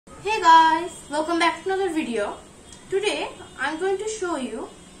Hey guys, welcome back to another video. Today I'm going to show you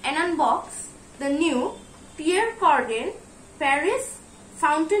and unbox the new Pierre Cardin Paris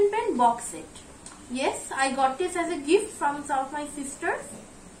fountain pen box set. Yes, I got this as a gift from some of my sisters,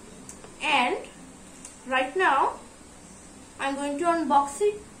 and right now I'm going to unbox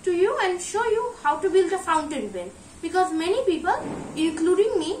it to you and show you how to build a fountain pen, because many people,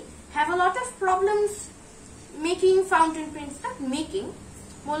 including me, have a lot of problems making fountain pens, not making,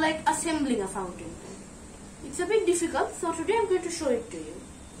 more like assembling a fountain pen. It's a bit difficult, so today I'm going to show it to you.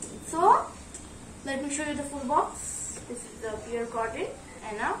 So let me show you the full box. This is the Pierre Cardin,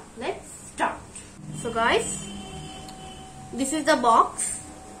 and now let's start. So guys, this is the box.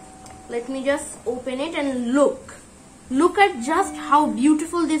 Let me just open it and look at just how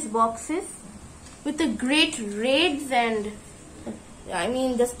beautiful this box is, with the great reds and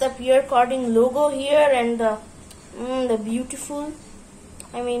just the Pierre Cardin logo here and the beautiful.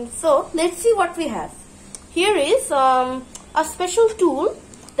 So let's see what we have. Here is a special tool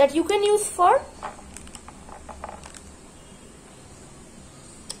that you can use for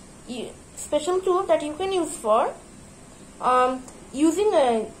using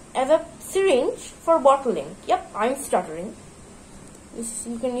as a syringe for bottling. Yep, I'm stuttering.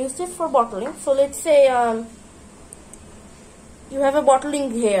 You can use this for bottling. So let's say you have a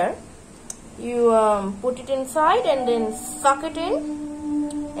bottling here. You put it inside and then suck it in,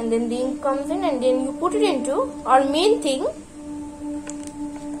 and then the ink comes in, and then you put it into our main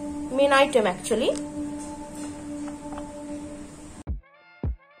item actually.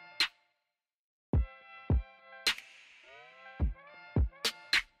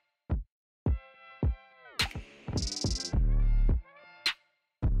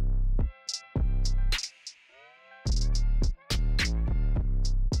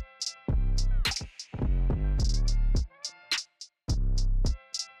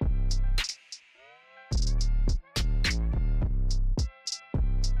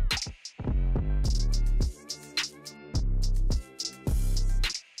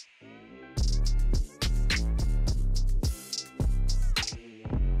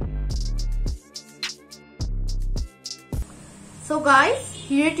 So guys,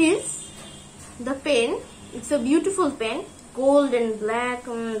 here it is, the pen. It's a beautiful pen, gold and black,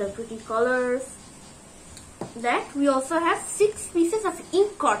 the pretty colors. That we also have 6 pieces of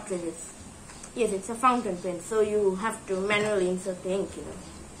ink cartridges. Yes, it's a fountain pen, so you have to manually insert the ink,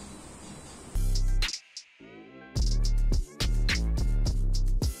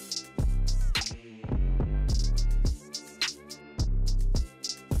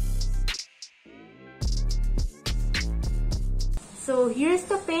 So here is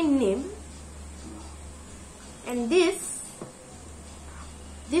the pen nib, and this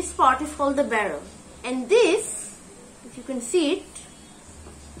part is called the barrel, and this, if you can see it,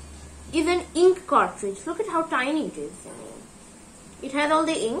 is an ink cartridge. Look at how tiny it is. It has all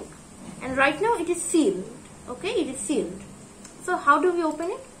the ink, and right now it is sealed. Okay, it is sealed. So how do we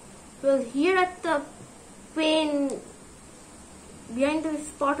open it? Well, here at the pen, behind the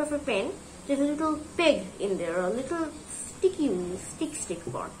spot of a pen, there's a little peg in there, a little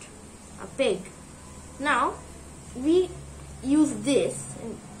stick part, a peg. Now we use this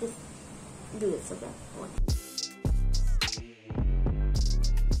and just do this. Okay.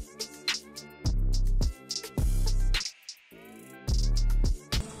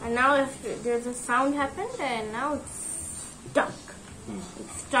 And now if there's a sound happened, and now it's stuck.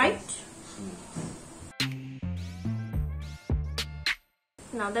 It's tight.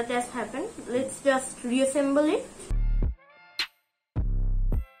 Now that has happened, let's just reassemble it.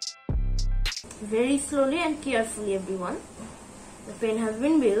 Very slowly and carefully, everyone. The pen has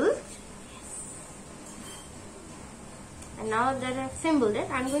been built. Yes. And now that I've assembled it,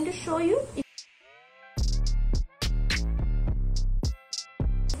 I'm going to show you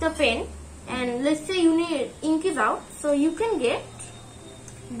the pen. And let's say you need ink is out, so you can get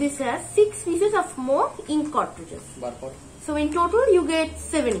this as 6 pieces of more ink cartridges. So in total you get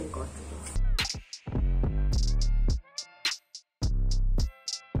 7 ink cartridges.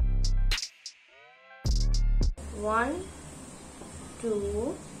 1,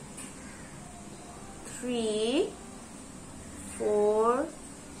 2, 3, 4,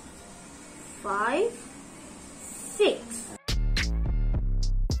 5, 6.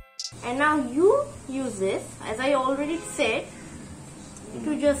 And now you use this, as I already said,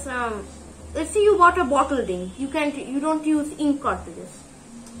 to just let's say you bought a bottled ink. You don't use ink cartridges.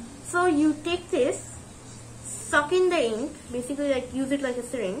 So you take this, suck in the ink, basically like use it like a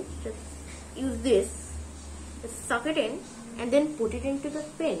syringe. Just use this. Just suck it in and then put it into the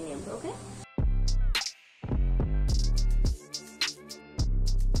pen nib, okay?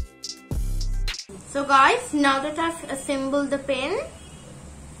 So guys, now that I've assembled the pen,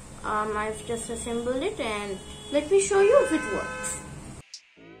 I've just assembled it, and let me show you if it works.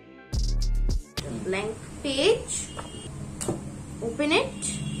 A blank page, open it,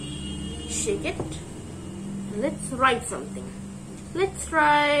 shake it, and let's write something. Let's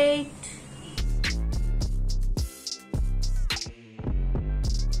write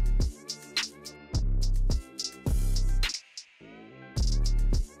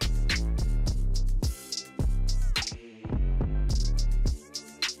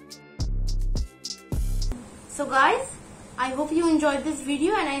So guys, I hope you enjoyed this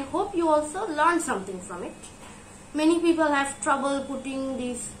video, and I hope you also learned something from it. Many people have trouble putting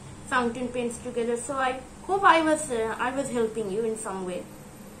these fountain pens together, so I hope I was helping you in some way,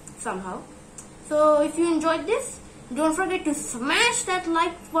 somehow. So if you enjoyed this, don't forget to smash that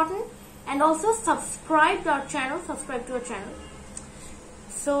like button and also subscribe to our channel,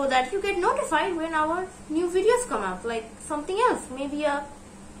 so that you get notified when our new videos come out, like something else, maybe a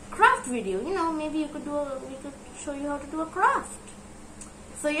craft video, maybe we could show you how to do a craft.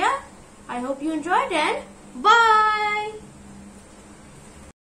 So yeah, I hope you enjoyed, and bye.